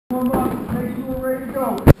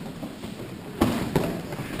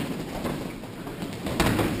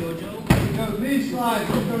V-slides,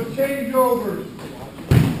 with those changeovers.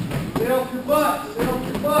 Stay off your butt, stay off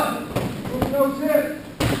your butt. Move those hips.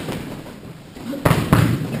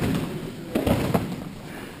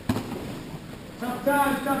 Tough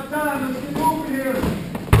time, let's get moving here.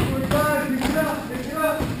 We're trying, pick it up, pick it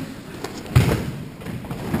up.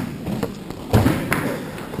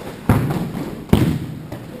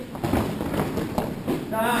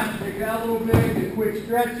 Time, take it out a little bit, get a quick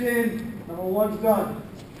stretch in. Number one's done.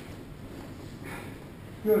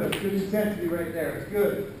 Good, that's good intensity right there, it's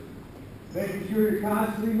good. Making sure you're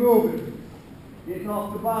constantly moving, getting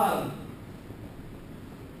off the bottom.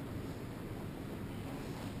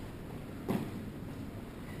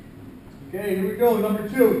 Okay, here we go, number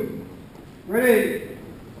two. Ready,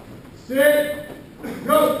 sit,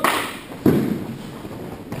 go.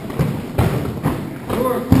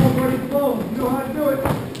 Sure, come on, buddy, flow. You know how to do it.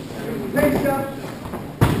 Pace up,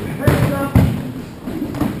 pace up.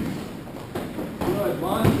 Good,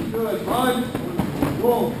 lunge, good, lunge.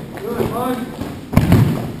 Whoa, good, lunge.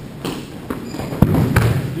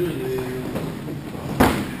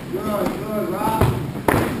 Good, Rob.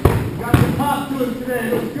 You got some pop to it today,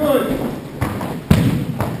 looks good.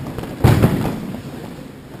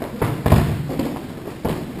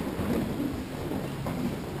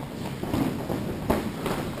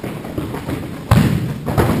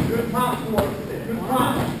 Good pop for it, good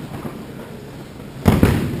pop.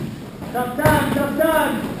 Tough time, tough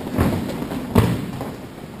time.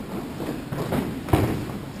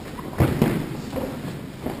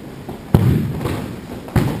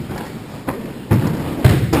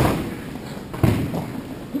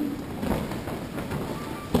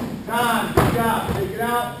 Time, good job, take it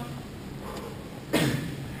out.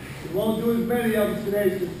 We won't do as many of them today,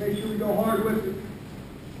 so make sure we go hard with it.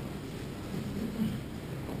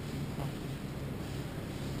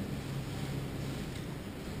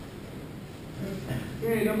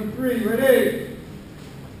 Okay, number three, ready?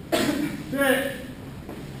 Set.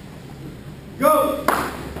 Go.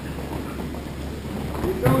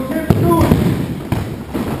 Get those hips moving.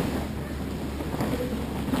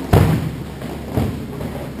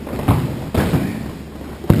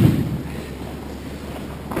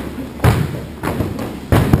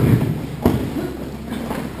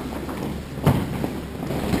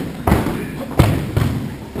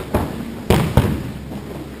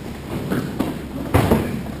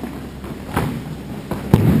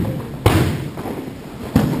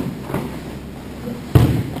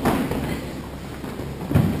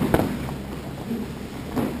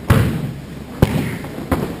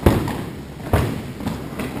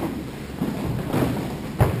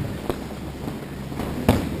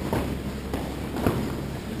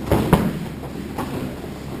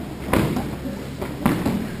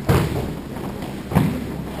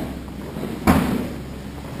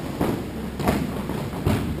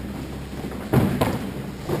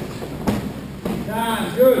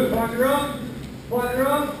 Good, partner up, partner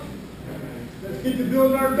up. Let's get to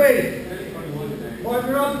building our base.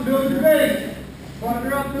 Partner up and build your base.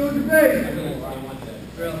 Partner up, build your base.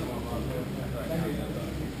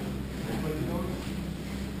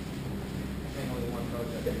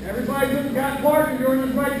 Everybody's got partner, you're on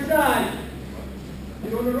the right side.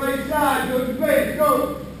 You're on the right side, build your base,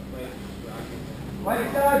 go.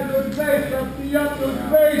 Right side, build your base, left knee up, build your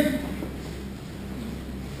base.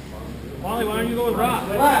 Wally, why don't you go with Rob?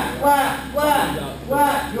 Flat, flat, flat,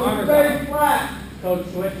 flat. Build your base, flat. Coach,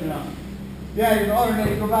 switching up. Yeah, you're gonna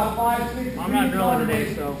alternate for about 5, 6 I'm not drilling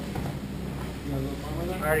today, so.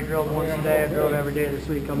 I already drilled once today. I drilled every day this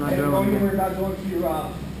week. I'm not drilling Don't again. worry about going to your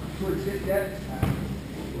short sit yet.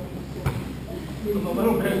 Move a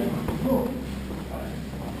little bit.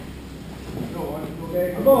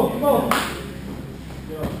 Okay, come on, come on.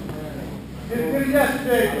 Did it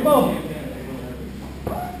yesterday, come on.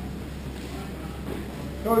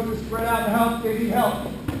 Coach, just spread out and help. They need help.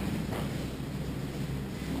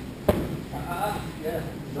 Yeah,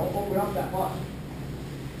 don't open up that much.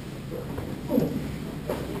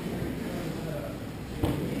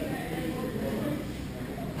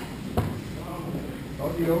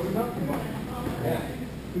 Don't you open up too much. Yeah.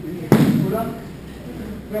 Put up.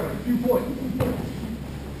 Remember, 2 points.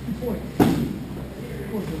 2 points.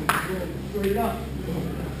 Straight up.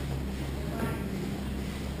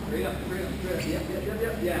 Straight up, straight up, straight up.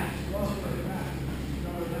 Yep, yeah.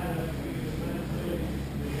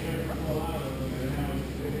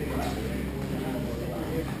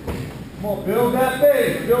 Come on, build that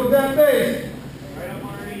base, build that base. Right up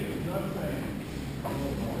underneath.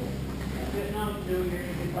 Sitting up, dude. You're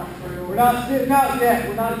going to get back for your We're not sitting out yet.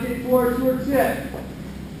 We're not getting forward short sit.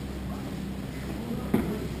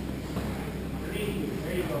 underneath you.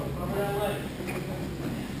 There you go. Cover that leg.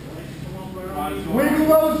 Wiggle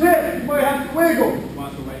those hips. You might have to wiggle.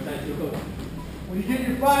 When you get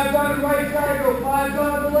your 5 on the right side, go 5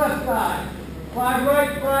 on the left side. 5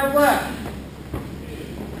 right, 5 left.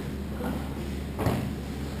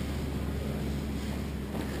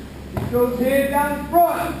 Keep those hands down in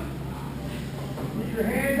front. Keep your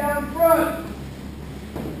hand down in front.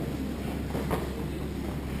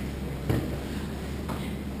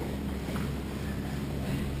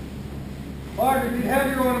 Parker, get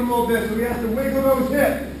heavier on him a little bit, so he has to wiggle those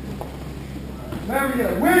hips. Remember, you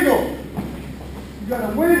gotta wiggle. You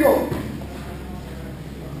gotta wiggle.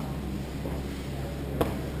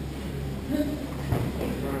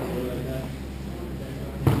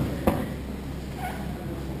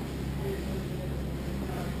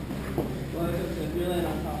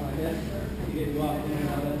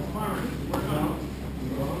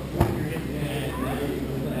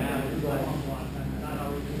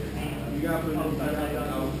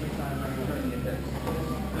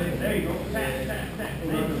 There you go. Tap, tap, tap. And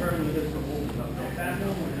then turn with this. Tap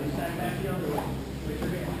over and tap back the other way. With your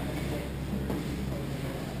hand.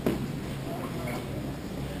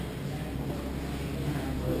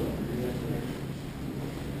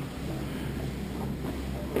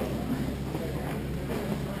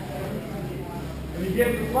 When you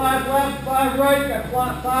get to 5 left, 5 right,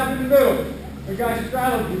 got 5 in the middle. The guy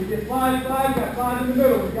straddles you. You get 5, 5, got 5 in the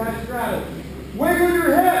middle. The guy straddles. Wiggle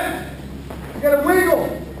your hips. You gotta wiggle.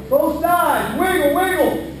 Both sides. Wiggle,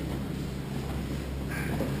 wiggle.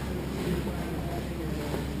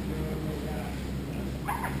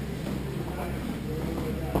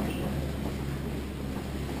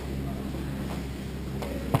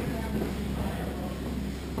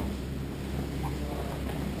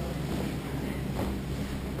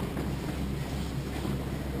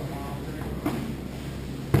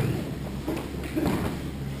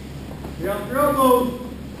 Get off your elbows.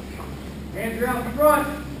 Hands are out in front.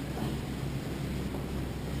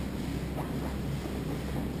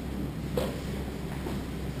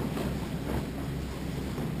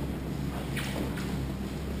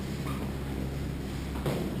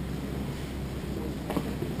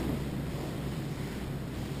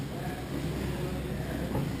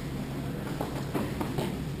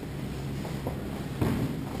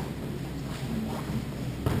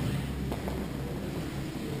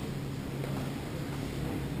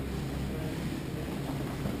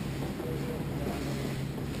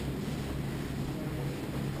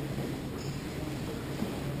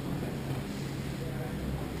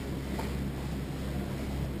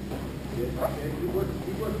 Okay, keep working.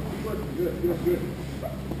 Good.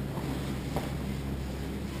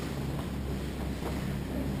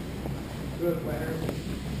 Good, Planner.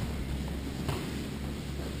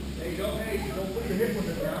 There you go. Hey, don't put your hip on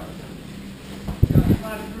the ground. You got to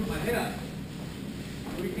climb through my hip.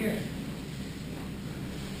 We can.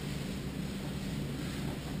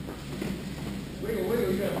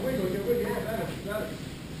 Wiggle. You got to wiggle. Yeah, got it.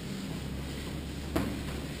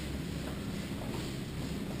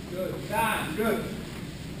 Good. Time. Good.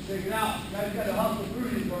 Take it out. Now you got to hustle through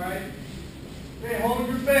this, all right? Okay, hold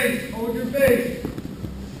your base.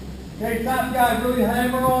 Okay, top guy, really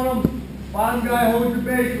hammer on them. Bottom guy, hold your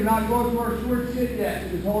base. We're not going to our short sit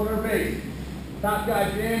yet. Just hold our base. Top guy,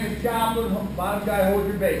 jam and chopping. Bottom guy, hold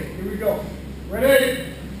your base. Here we go.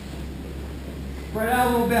 Ready? Spread out a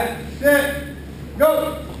little bit. Sit.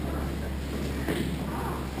 Go.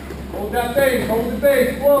 Hold that base. Hold the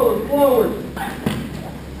base. Forward.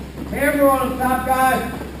 Hammer on him, top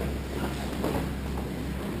guy.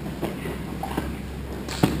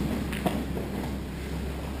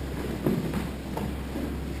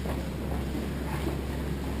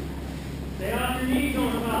 Stay on your knees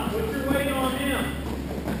on top. Put your weight on him.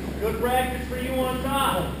 Good practice for you on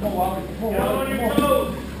top. Come on, Get on your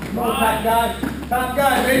toes. Come on, top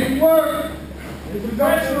guy, make it work. If you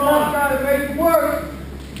don't see top guy, make it work.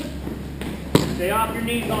 Stay off your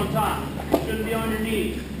knees on top. You shouldn't be on your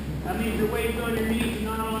knees. That means your weight's on your knees and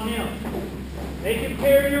not on him. Make him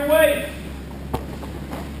carry your weight.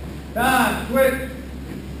 Time, quick.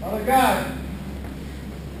 Other guy.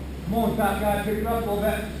 Come on, top guy, pick it up a little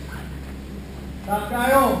bit. Top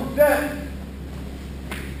guy on, set.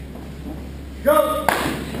 Go.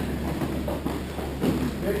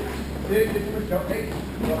 Hey,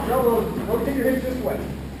 rotate your hips this way.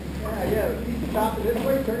 Yeah. Keep the top this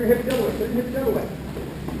way, turn your hips the other way, Turn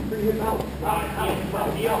your hips out. Out.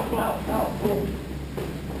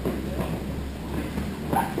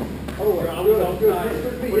 Oh, good.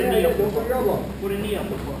 Don't put your elbow. Put a knee up.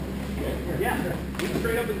 Yeah.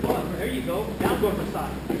 Straight up his butt. There you go. Now go for the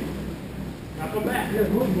side. Now come back.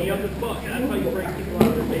 Knee up his butt. And that's how you break people out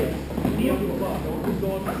of their base. Knee up his butt. Don't just go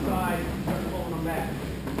on the side. come back.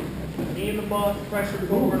 Knee in the butt, pressure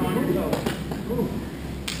forward on your toes. Move.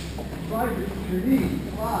 Slide your knees.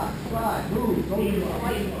 Slide. Move. Go to your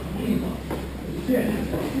knee. Shit.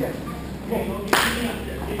 Okay, go get your knee up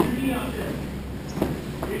there. Get your knee up there.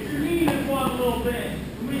 Get your knee in the butt a little bit.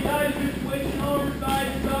 Too many times you're switching over side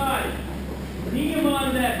to side. Knee them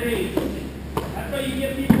onto that base. That's how you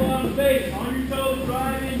get people on the base. On your toes,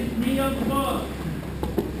 driving, knee up above.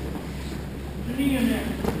 Put your knee in there.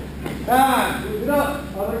 Time. Move it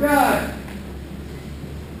up. Other guy.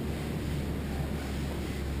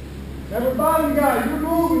 Remember, bottom guy, you're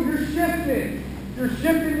moving, you're shifting. You're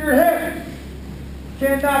shifting your hips.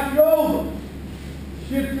 Can't knock you over.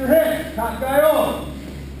 Shift your hips. Top guy over.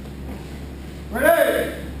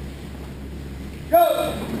 Ready?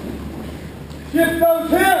 Go. Shift those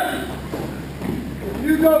hips. If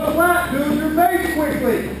you go flat, move your base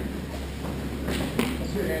quickly.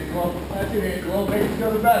 That's your hand, Glow. That's your hand, Glow. Make each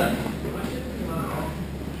other better.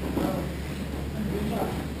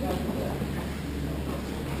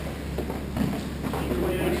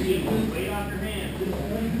 Weight off your hands.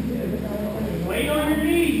 Weight on your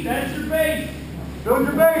knees. That's your base. Build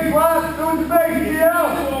your base, Ross. Build your base. Knees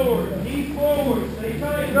forward. Knees forward. Stay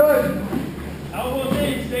tight. Good. Elbows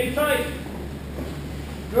in. Stay tight.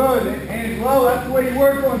 Good. Hands low. That's the way you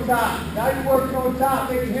work on top. Now you're working on top,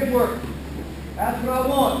 making him work. That's what I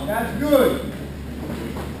want. That's good.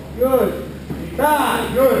 Good.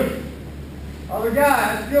 Side. Good. Other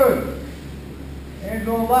guy. That's good. Hands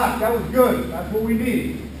on lock. That was good. That's what we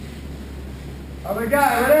need. Other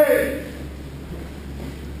guy. Ready?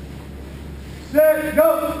 Set.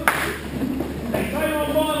 Go. Stay tight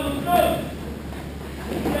on bottom. Let's go.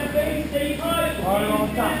 Keep that base. Stay tight. Hard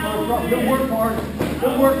on top. Don't work hard.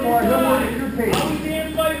 Don't work hard. Don't work at your pace. How we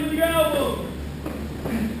can't fight with your elbows.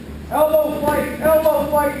 Elbow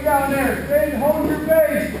fight down there. Stay, hold your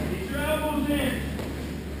base. Get your elbows in.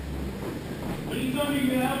 Knees under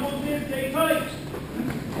your elbows in. Stay tight.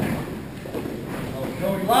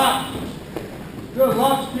 Going lock. Good,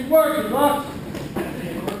 locks. Keep working, locks. That's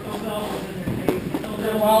it. Work those elbows in there, Dave. Get those Good,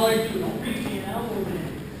 elbows Wally. in. Don't reach in. Elbows in.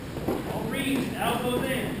 Don't reach. Elbows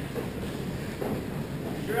in.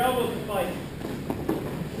 Get your elbows to fight.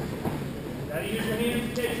 Gotta use your hands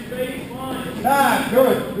to take your base line. Time.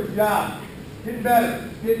 Good. Good job. Getting better.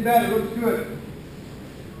 Getting better. Looks good.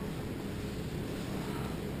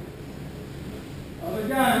 Other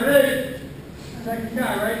guy, ready? Second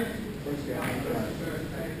guy, right? First guy.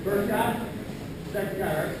 First guy? Second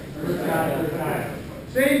guy, right? First guy.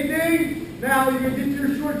 Same thing. Now you're going to get your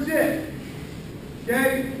short sit. Okay?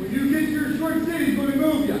 When you get your short sit, he's going to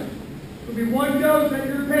move you. It's going to be one dose at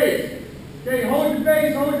your pace. Okay, hold your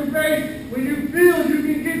base, hold your base. When you feel you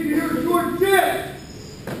can get to your short sit,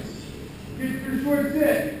 get to your short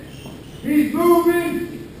sit. He's moving.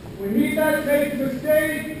 When he's not making a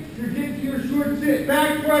mistake, you're getting to your short sit.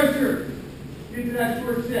 Back pressure. Get to that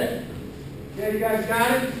short sit. Okay, you guys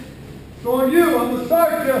got it? It's on you. I'm going to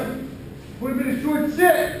start you. Put him in a short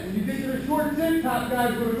sit. When you get to the short sit, top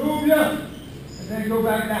guy's going to move you. And then go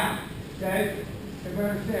back down. Okay? Everybody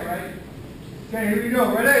understand, right? Okay, here we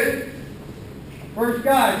go. Ready? First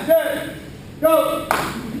guy, set, go!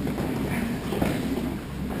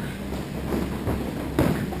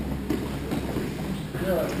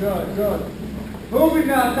 Good. Moving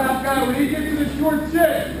now, top guy. When he gets to the short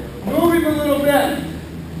sit, move him a little bit.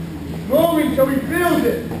 Moving so he feels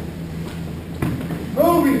it.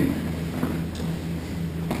 Moving.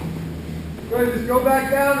 Good, just go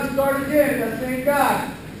back down and start again. That same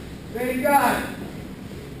guy. Same guy.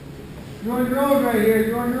 You're on your own right here.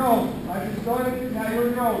 You're on your own. I just started. Now you're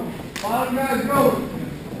on your own. Bottom guy's going.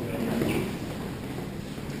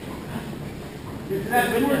 Get to that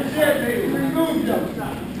short sit. Make sure you move you.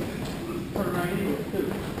 Turn right into it, too.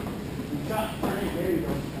 Chop, turn in. There you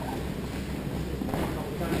go.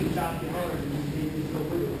 Couple times you chop it hard and you just go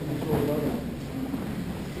with it. Just go low.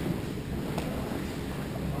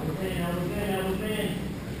 Elbows in.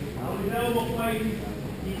 Elbows elbow fighting.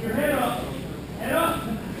 Keep your head up. Head up.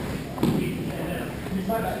 Keep your head up.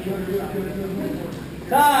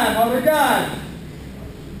 Time, other guy.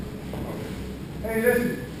 Hey,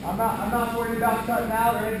 listen, I'm not worried about cutting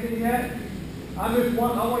out or anything yet. I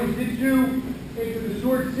want to get you into the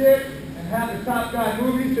short sit and have the top guy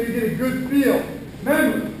moving so you get a good feel.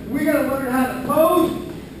 Remember, we got to learn how to pose,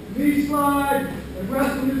 knee slide, and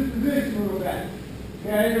wrestle in this position a little bit.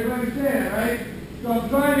 Okay, you understand, right? So I'm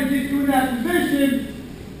trying to get you in that position.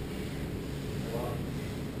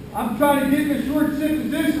 I'm trying to get in the short sit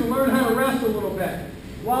position to learn how to wrestle a little bit.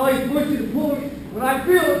 While he's pushing and pulling, when I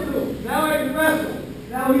feel it too. Now I can wrestle.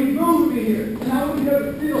 Now he's moving me here. Now we got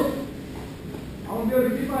to feel it. I want to be able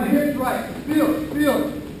to get my hips right. Feel it, feel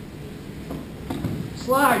it.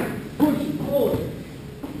 Slide, push it, hold it.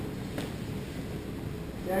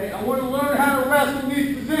 Okay, I want to learn how to wrestle in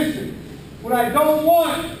these positions. What I don't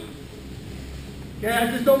want, okay,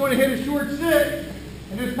 I just don't want to hit a short sit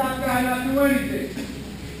and this top guy not do anything.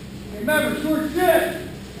 Remember, short sit,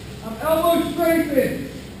 I'm elbow strengthened.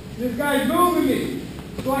 This guy's moving me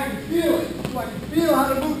so I can feel it, so I can feel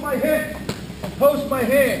how to move my hips and post my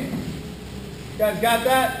hands. You guys got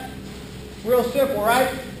that? Real simple, right?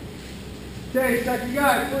 Okay, second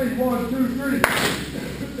guy, 3, 1, 2,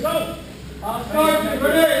 3. Go! I'll start it,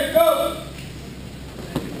 ready, go!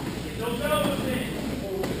 Those elbows in.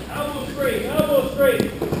 Elbow straight, elbow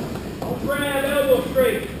straight. Grab, elbow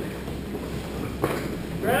straight.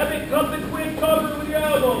 Grab it, cup it, twin, cover with your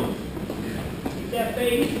elbows. Keep that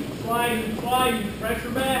base, sliding, sliding,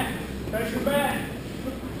 pressure back, pressure back.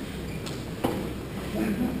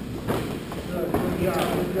 Good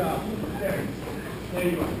job, good job. There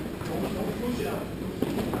you go. Don't push it out.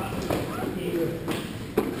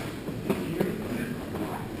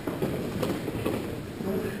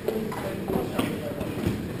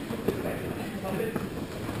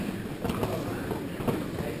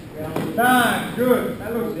 Time, good.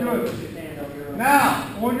 That looks good.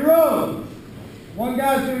 Now, on your own, one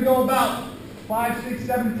guy's going to go about 5, 6,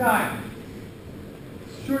 7 times.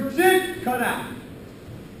 Short sit, cut out.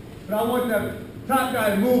 But I want the top guy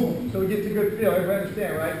to move him so he gets a good feel. Everybody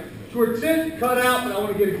understand, right? Short sit, cut out, but I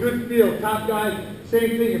want to get a good feel. Top guy,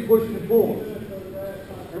 same thing, and push and pull.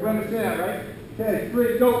 Everybody understand that, right? Okay,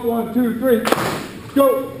 3, go, 1, 2, 3,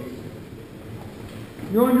 go.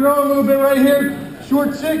 You're on your own a little bit right here.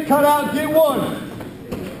 Short sit, cut out, get one.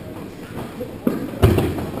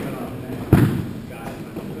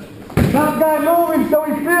 Top guy moving so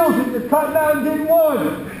he feels it. You're cutting out and getting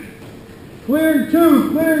one. Clearing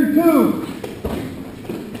 2, clearing 2.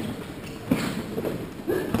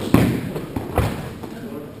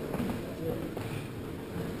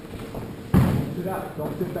 Sit out,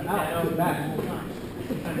 don't sit the out, sit back.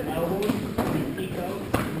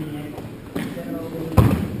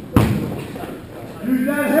 Use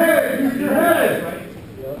that head, use your head.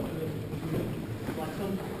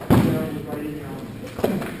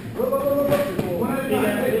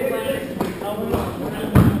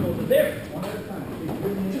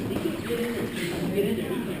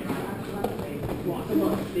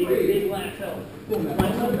 Big last elbow.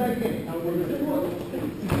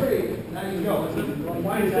 Now you go.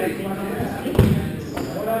 One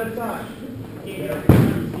at a time.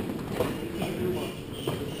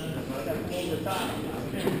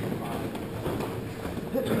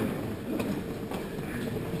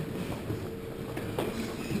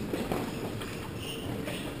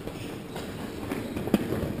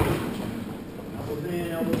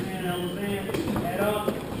 Elbows in. Head up.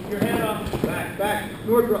 Keep your head up. Back.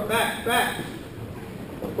 North, back.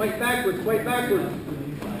 Weight backwards, weight backwards.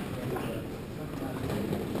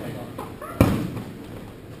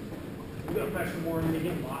 You got pressure more in the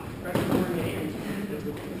hip lock. Pressure more in the hands.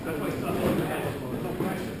 That's why stuff in the head. No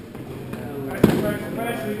pressure.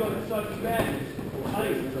 Pressure. You go to such as that.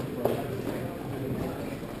 Tight.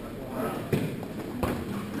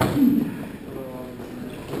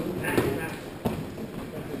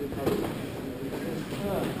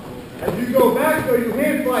 As you go back, though, you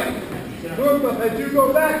hand fight. North up, as you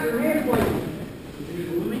go back, your hand fight.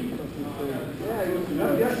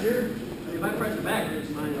 Yeah, yes, you're. If I press it back, it's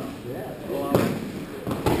mine up. Yeah.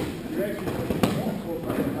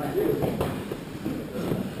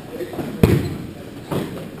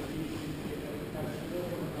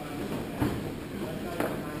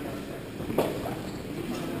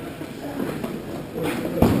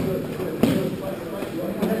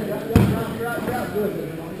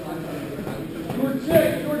 Short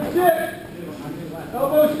sit.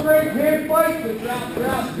 Elbow straight, hand fight,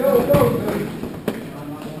 drop, go.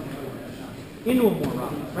 Into him more,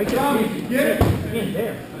 Rob. Right there. Get it? In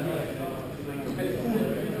there.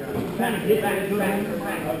 Back. And then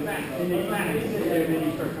back. And then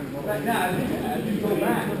you start trying to go back. Now, as you go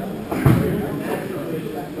back.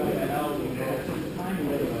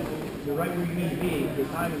 You're right where you need to be. Your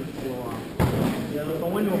timing is still off. Go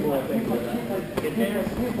into him a little bit. Get there.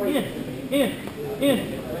 In.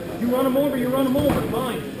 You run him over.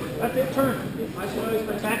 Fine. That's it. Turn.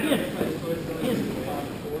 Back in.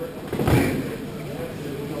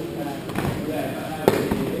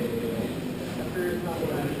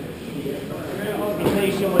 Be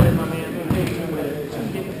patient with it, my man. Be patient with it. Just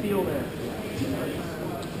get the feel there.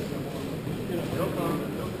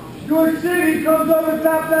 Short sit, he comes over the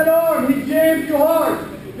top of that arm. He jams you hard.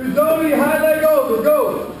 There's only high leg over.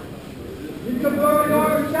 Go. He Use the throwing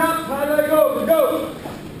arm and chop, high leg over, go.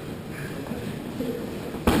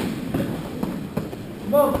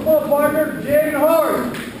 Come on, partner, jamming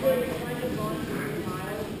hard.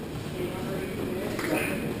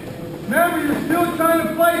 Remember, you're still trying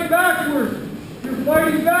to fight backwards. You're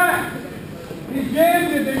fighting back. He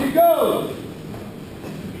jams it, there you go.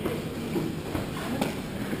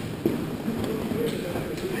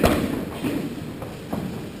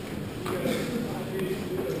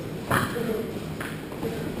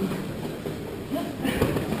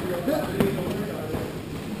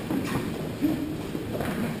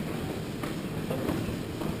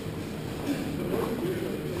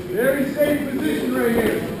 Very safe position right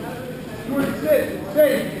here. Good sit,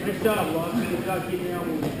 safe. Nice job, Ross. Good job keeping your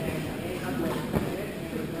elbows in.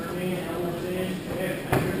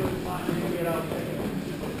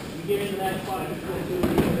 You get into that spot,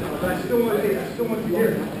 I still want to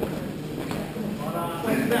hear.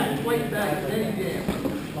 Fight back, then jam.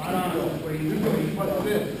 spot on. Where you do what's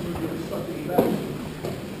this?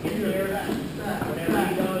 Get there, whatever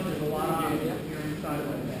he does, there's a lot on it. You're inside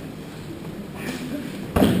like that.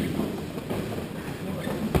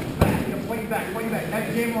 Back, point back.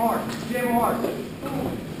 That's jam hard. Jam hard.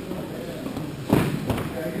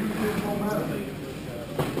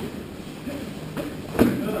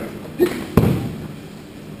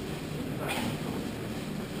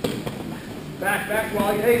 Back,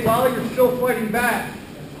 Wally. Hey, Wally, you're still fighting back.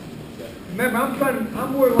 Remember,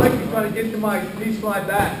 I'm more likely trying to get to my knee slide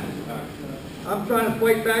back. I'm trying to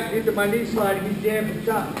fight back, get to my knee slide, and he jams and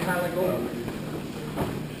chops, kind of like over.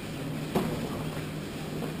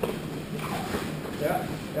 Yeah.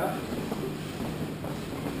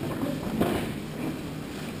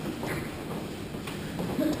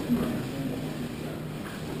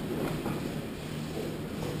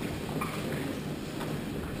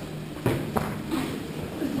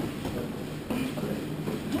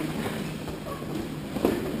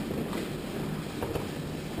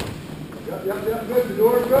 Yep, good,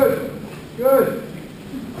 Fedor, good.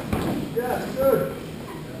 Yeah, good.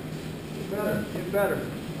 Get better.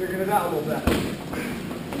 Figuring it out a little bit.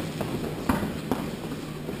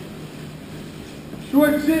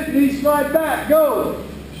 Short sit, knee slide back, go.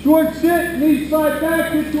 Short sit, knee slide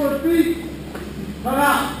back, get your feet. Come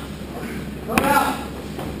out.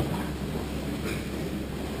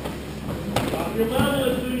 Drop your level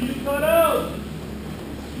as soon as you cut out.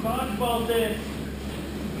 Dodgeball this.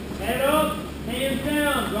 Head up, hands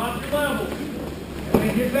down, drop your level. And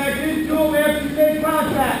then get back into them after you make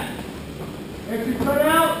contact. If you cut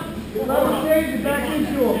out, your level change and back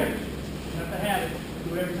into them. You have to have it.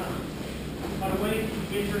 Do it every time. Cut away,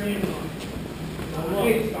 get your hands on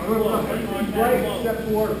it. Right, step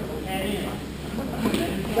forward. And in.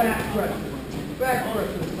 Back pressure.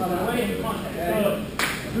 Cut away and contact. Good.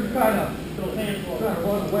 You're kind of Those hands forward. trying to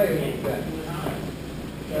run away a little bit.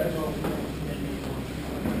 Okay.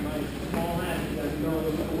 Small hands, you guys know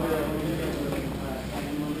where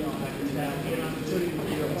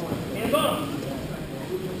hands on.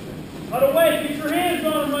 Cut away, get your hands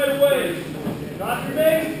on them right away. Drop your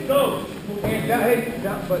base, go. Hands down, hey,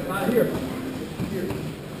 down, but not here. Here.